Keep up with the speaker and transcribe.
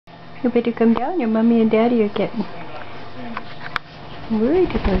You better come down. Your mommy and daddy are getting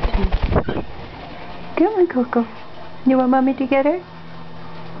worried about you. Come on, Coco. You want mommy to get her?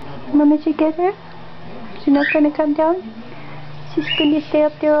 Mommy to get her? She's not going to come down? She's going to stay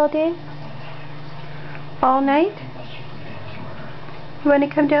up there all day? All night? You want to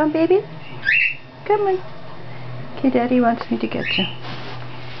come down, baby? Come on. Okay, Daddy wants me to get you.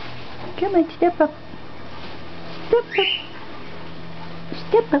 Come on, step up. Step up.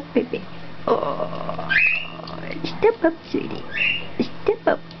 Step up, baby. Oh, step up, sweetie. Step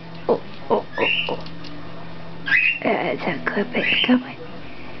up. Oh, oh, oh, oh. That's a good baby. Come on.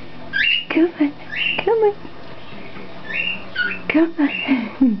 Come on. Come on. Come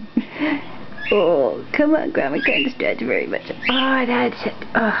on. Oh, come on, Grandma can't stretch very much. Oh, that's it.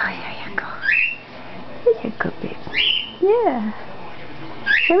 Oh, there you go. There you go, baby. Yeah.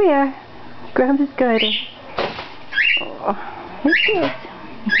 Here we are. Grandma's got her. Oh, here she is.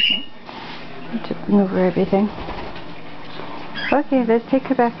 I'm tripping over everything. Okay, let's take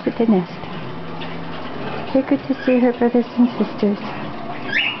her back to the nest. Take her to see her brothers and sisters.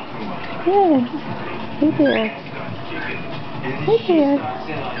 Yes. Here they are. Here they are.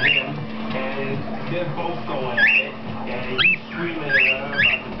 They're both going at it, and he's screaming at her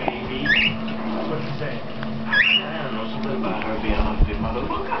about the baby. What's he saying? I don't know, something about her being a hunted mother.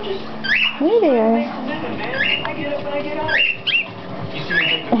 Look, I'm just... Here they are. I get up and I get out. You see me?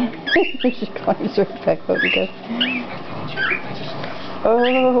 They're just calling us right back out again.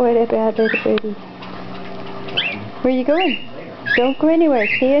 Oh, what a bad little baby. Where are you going? Don't go anywhere.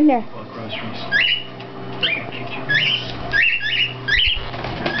 Stay in there.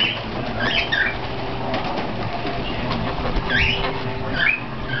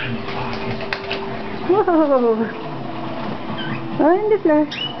 Whoa! On the floor.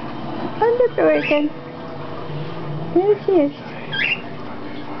 On the floor again. There she is.